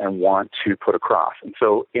and want to put across. And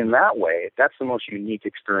so in that way, that's the most unique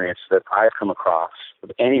experience that I've come across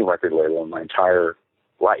with any record label in my entire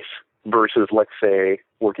life versus, let's say,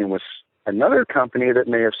 working with another company that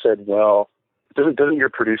may have said, "Well, doesn't your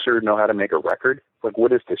producer know how to make a record? Like,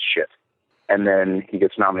 what is this shit?" And then he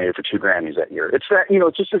gets nominated for 2 Grammys that year. It's that,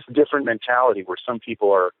 it's just this different mentality where some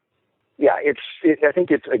people are, I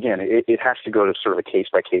think it has to go to sort of a case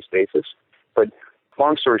by case basis. But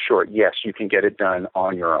long story short, yes, you can get it done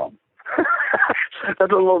on your own.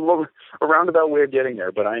 That's a roundabout way of getting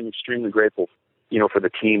there, but I'm extremely grateful, for the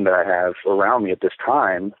team that I have around me at this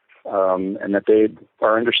time, and that they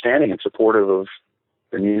are understanding and supportive of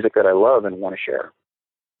the music that I love and want to share.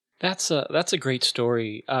 That's a great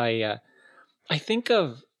story. I think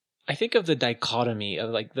of the dichotomy of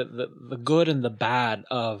like the good and the bad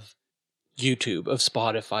of YouTube, of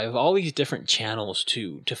Spotify, of all these different channels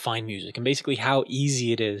to find music, and basically how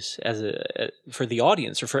easy it is for the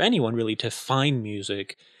audience or for anyone really to find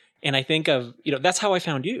music. And I think of, that's how I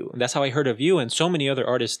found you, and that's how I heard of you and so many other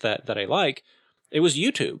artists that I like. It was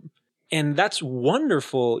YouTube. And that's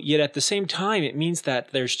wonderful, yet at the same time, it means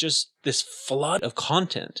that there's just this flood of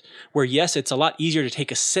content where, yes, it's a lot easier to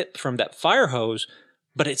take a sip from that fire hose,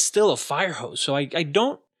 but it's still a fire hose. So I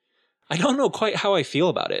don't know quite how I feel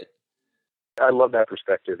about it. I love that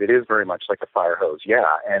perspective. It is very much like a fire hose, yeah.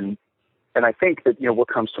 And I think that, what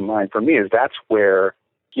comes to mind for me is that's where,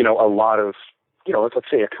 a lot of,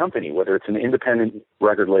 let's say a company, whether it's an independent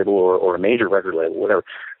record label or a major record label, whatever,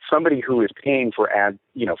 somebody who is paying for ad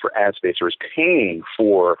space or is paying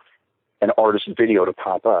for an artist's video to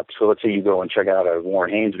pop up. So let's say you go and check out a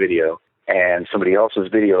Warren Haynes video and somebody else's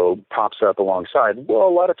video pops up alongside. Well, a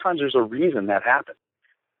lot of times there's a reason that happened.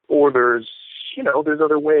 Or there's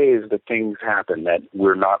other ways that things happen that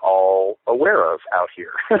we're not all aware of out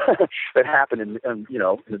here that happen in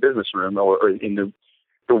the business room or in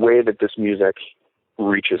the way that this music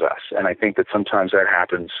reaches us. And I think that sometimes that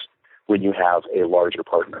happens when you have a larger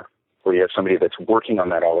partner, where you have somebody that's working on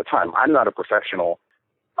that all the time. I'm not a professional,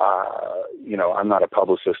 I'm not a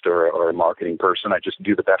publicist or a marketing person. I just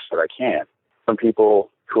do the best that I can. Some people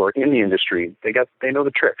who are in the industry, they know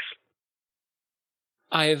the tricks.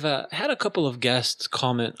 I've had a couple of guests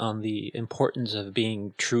comment on the importance of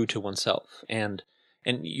being true to oneself, and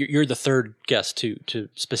you're the third guest to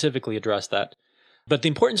specifically address that. But the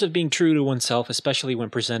importance of being true to oneself, especially when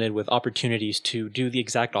presented with opportunities to do the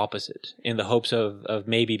exact opposite in the hopes of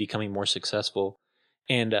maybe becoming more successful.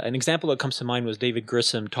 And an example that comes to mind was David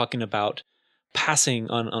Grissom talking about passing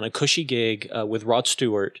on a cushy gig with Rod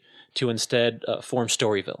Stewart to instead form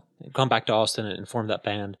Storyville, come back to Austin and form that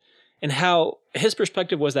band. And how his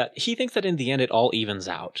perspective was that he thinks that in the end it all evens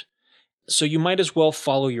out. So you might as well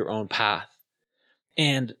follow your own path.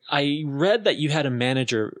 And I read that you had a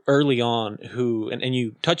manager early on who, and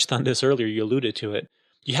you touched on this earlier, you alluded to it.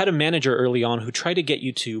 You had a manager early on who tried to get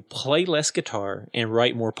you to play less guitar and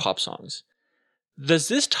write more pop songs. Does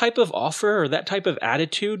this type of offer or that type of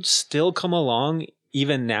attitude still come along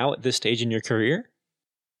even now at this stage in your career?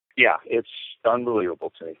 Yeah, it's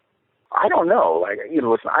unbelievable to me. I don't know. Like,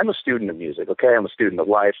 listen, I'm a student of music, okay? I'm a student of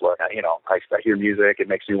life. Like, I hear music. It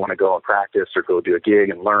makes me want to go and practice or go do a gig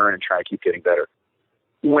and learn and try to keep getting better.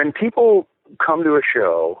 When people come to a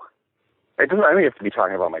show, I don't have to be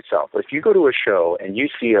talking about myself, but if you go to a show and you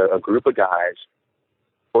see a group of guys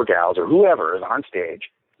or gals or whoever is on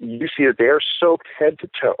stage, you see that they're soaked head to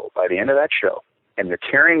toe by the end of that show, and they're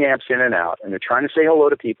carrying amps in and out, and they're trying to say hello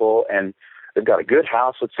to people, and they've got a good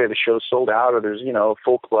house. Let's say the show's sold out, or there's, a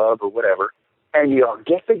full club or whatever. And you'll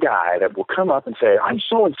get the guy that will come up and say, I'm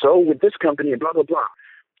so-and-so with this company and blah, blah, blah.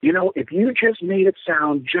 If you just made it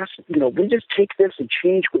sound we just take this and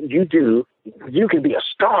change what you do, you can be a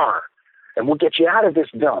star, and we'll get you out of this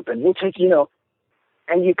dump, and we'll take,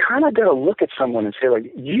 and you kind of got to look at someone and say,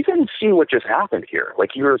 like, you didn't see what just happened here.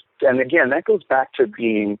 Like, and again, that goes back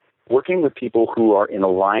to working with people who are in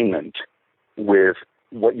alignment with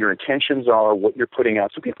what your intentions are, what you're putting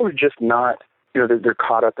out. So people are just not, they're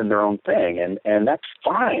caught up in their own thing, and that's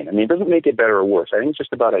fine. I mean, it doesn't make it better or worse. I think it's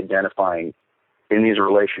just about identifying in these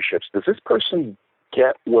relationships, does this person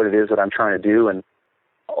get what it is that I'm trying to do, and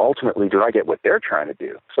ultimately, do I get what they're trying to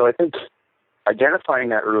do? So I think identifying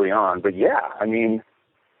that early on, but yeah, I mean,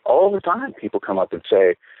 all the time people come up and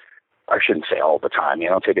say, I shouldn't say all the time,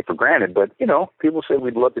 don't take it for granted, but, people say,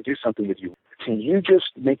 we'd love to do something with you. Can you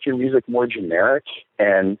just make your music more generic?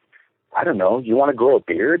 And I don't know, you want to grow a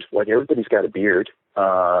beard? Like, everybody's got a beard.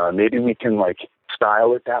 Maybe we can,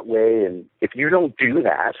 style it that way. And if you don't do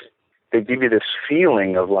that, they give you this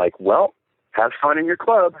feeling of well, have fun in your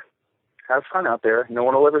club. Have fun out there. No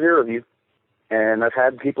one will ever hear of you. And I've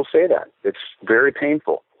had people say that. It's very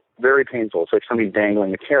painful. Very painful. It's like somebody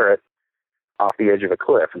dangling a carrot off the edge of a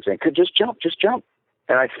cliff and saying, just jump.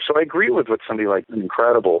 And so I agree with what somebody like an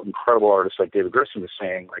incredible artist like David Grissom is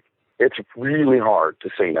saying. Like, it's really hard to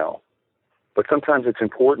say no. But sometimes it's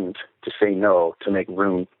important to say no to make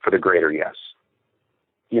room for the greater yes.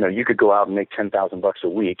 You could go out and make $10,000 a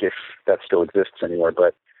week if that still exists anywhere,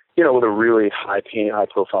 but, with a really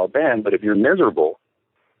high-profile band. But if you're miserable,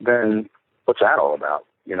 then what's that all about?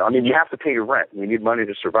 You have to pay your rent. You need money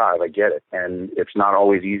to survive. I get it. And it's not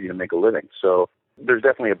always easy to make a living. So there's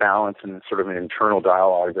definitely a balance and sort of an internal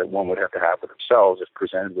dialogue that one would have to have with themselves if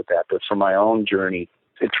presented with that. But for my own journey,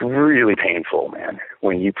 it's really painful, man.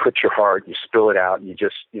 When you put your heart, you spill it out, and you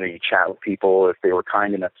just, you chat with people if they were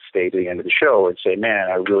kind enough to stay to the end of the show and say,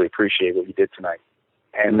 man, I really appreciate what you did tonight.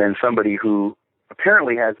 And then somebody who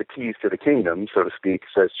apparently has the keys to the kingdom, so to speak,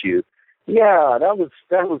 says to you, yeah, that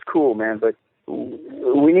was cool, man, but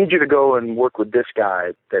we need you to go and work with this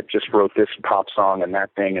guy that just wrote this pop song and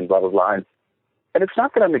that thing and blah, blah, blah. And it's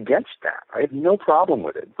not that I'm against that. I have no problem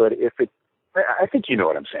with it. But I think you know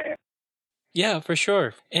what I'm saying. Yeah, for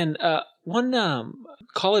sure. And one,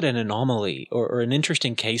 call it an anomaly or an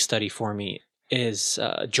interesting case study for me is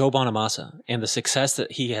Joe Bonamassa and the success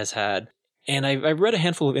that he has had. And I've read a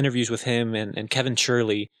handful of interviews with him and Kevin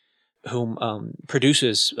Shirley, whom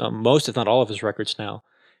produces most, if not all, of his records now,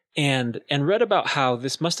 and read about how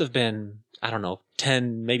this must have been, I don't know,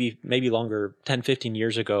 10, maybe longer, 10, 15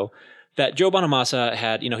 years ago, that Joe Bonamassa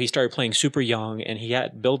had, he started playing super young and he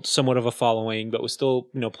had built somewhat of a following, but was still,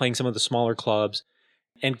 playing some of the smaller clubs.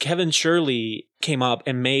 And Kevin Shirley came up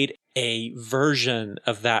and made a version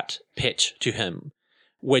of that pitch to him,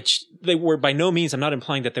 which they were by no means, I'm not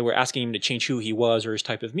implying that they were asking him to change who he was or his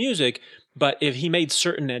type of music, but if he made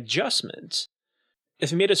certain adjustments, if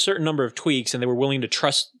he made a certain number of tweaks and they were willing to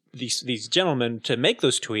trust these gentlemen to make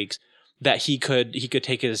those tweaks, that he could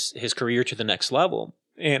take his career to the next level.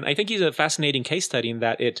 And I think he's a fascinating case study in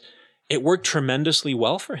that it worked tremendously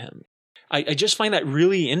well for him. I just find that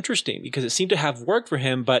really interesting because it seemed to have worked for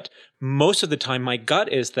him, but most of the time my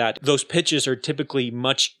gut is that those pitches are typically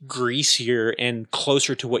much greasier and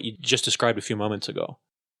closer to what you just described a few moments ago.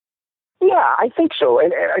 Yeah, I think so.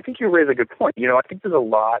 And I think you raise a good point. I think there's a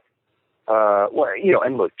lot,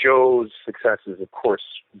 and look, Joe's success is, of course,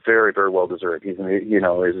 very, very well deserved. He's,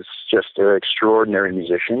 is just an extraordinary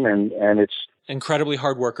musician and it's, incredibly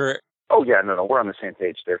hard worker. Oh, yeah, no, we're on the same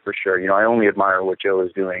page there for sure. I only admire what Joe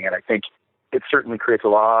is doing, and I think it certainly creates a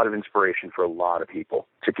lot of inspiration for a lot of people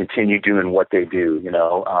to continue doing what they do,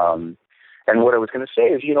 And what I was going to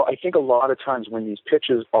say is, I think a lot of times when these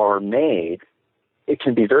pitches are made, it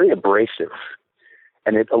can be very abrasive.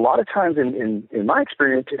 And a lot of times in my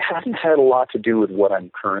experience, it hasn't had a lot to do with what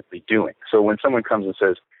I'm currently doing. So when someone comes and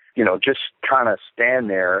says, just kind of stand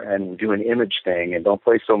there and do an image thing and don't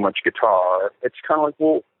play so much guitar, it's kind of like,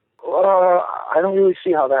 well, I don't really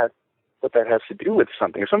see what that has to do with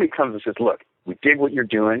something. If somebody comes and says, look, we dig what you're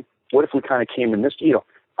doing. What if we kind of came in this,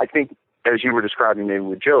 I think as you were describing maybe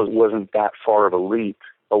with Joe, it wasn't that far of a leap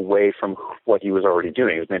away from what he was already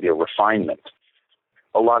doing. It was maybe a refinement.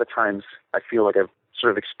 A lot of times I feel like I've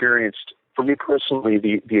sort of experienced, for me personally,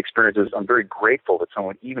 the experiences, I'm very grateful that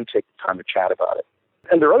someone even take the time to chat about it.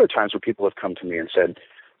 And there are other times where people have come to me and said,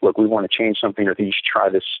 look, we want to change something, or you should try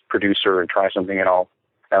this producer and try something, and I'll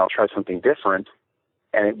try something different,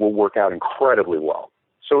 and it will work out incredibly well.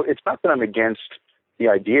 So it's not that I'm against the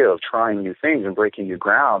idea of trying new things and breaking new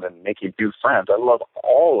ground and making new friends. I love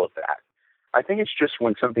all of that. I think it's just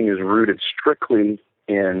when something is rooted strictly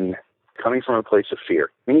in coming from a place of fear.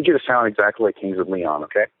 We need you to sound exactly like Kings of Leon,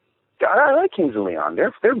 okay? God, I like Kings of Leon.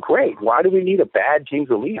 They're great. Why do we need a bad Kings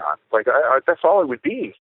of Leon? Like, that's all it would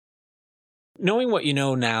be. Knowing what you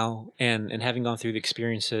know now and having gone through the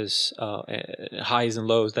experiences, highs and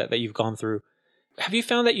lows that you've gone through, have you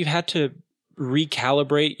found that you've had to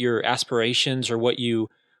recalibrate your aspirations or what you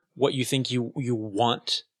think you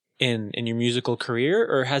want in your musical career,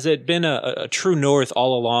 or has it been a true north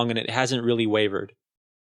all along and it hasn't really wavered?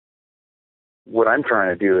 What I'm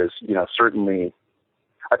trying to do is, certainly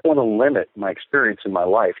I want to limit my experience in my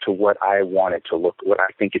life to what I want it to look, what I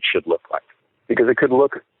think it should look like, because it could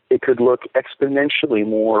look exponentially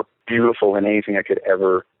more beautiful than anything I could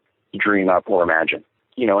ever dream up or imagine.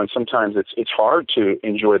 And sometimes it's hard to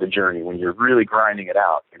enjoy the journey when you're really grinding it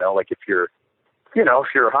out. Like if you're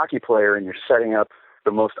a hockey player and you're setting up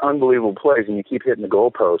the most unbelievable plays and you keep hitting the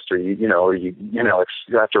goalpost, or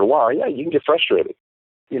it's after a while, you can get frustrated.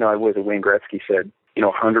 Wayne Gretzky said,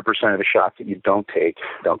 100% of the shots that you don't take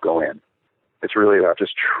don't go in. It's really about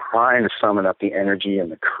just trying to summon up the energy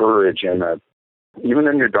and the courage and even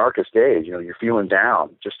in your darkest days, you're feeling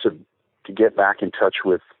down, just to get back in touch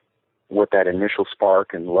with what that initial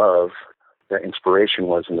spark and love, that inspiration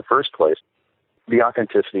was in the first place. The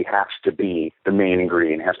authenticity has to be the main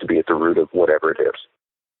ingredient, has to be at the root of whatever it is.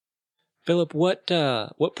 Philip, what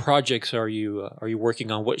projects are you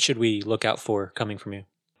working on? What should we look out for coming from you?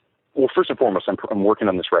 Well, first and foremost, I'm working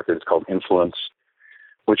on this record. It's called Influence,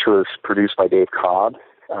 which was produced by Dave Cobb.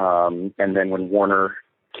 And then when Warner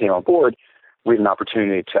came on board, we had an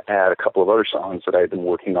opportunity to add a couple of other songs that I had been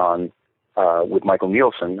working on with Michael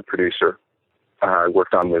Nielsen, the producer. I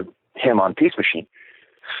worked on with him on Peace Machine.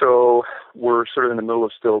 So we're sort of in the middle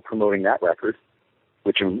of still promoting that record,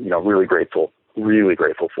 which I'm really grateful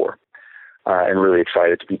for, and really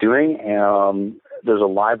excited to be doing. There's a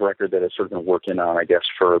live record that I've sort of been working on, I guess,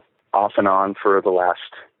 for off and on for the last,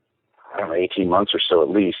 18 months or so at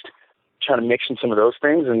least, trying to mix in some of those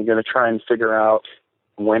things and going to try and figure out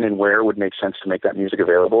when and where would make sense to make that music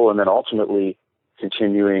available, and then ultimately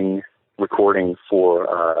continuing recording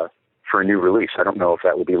for a new release. I don't know if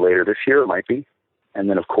that will be later this year. It might be. And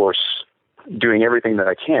then, of course, doing everything that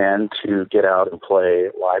I can to get out and play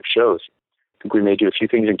live shows. I think we may do a few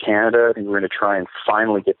things in Canada. I think we're going to try and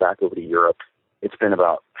finally get back over to Europe. It's been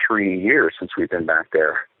about 3 years since we've been back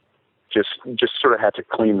there. Just sort of had to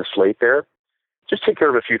clean the slate there. Just take care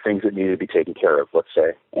of a few things that needed to be taken care of, let's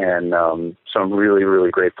say. And so I'm really,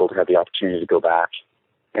 really grateful to have the opportunity to go back.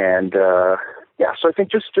 And so I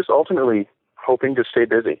think just ultimately hoping to stay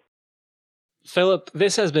busy. Philip,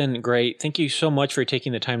 this has been great. Thank you so much for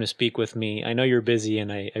taking the time to speak with me. I know you're busy,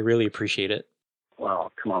 and I really appreciate it.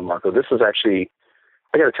 Wow, come on, Marco. This was actually,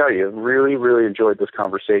 I got to tell you, really, really enjoyed this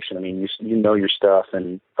conversation. I mean, you know your stuff,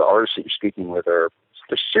 and the artists that you're speaking with they're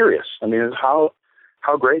serious. I mean, how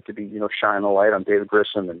great to be, shining a light on David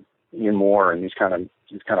Grissom and Ian Moore and these kind of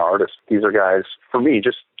artists. These are guys, for me,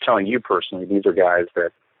 just telling you personally, these are guys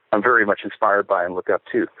that I'm very much inspired by and look up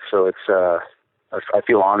to. So it's, I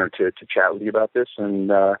feel honored to chat with you about this.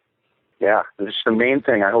 And it's the main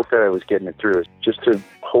thing. I hope that I was getting it through is just to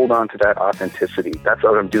hold on to that authenticity. That's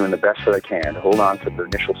what I'm doing the best that I can, to hold on to the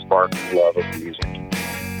initial spark of love of the music.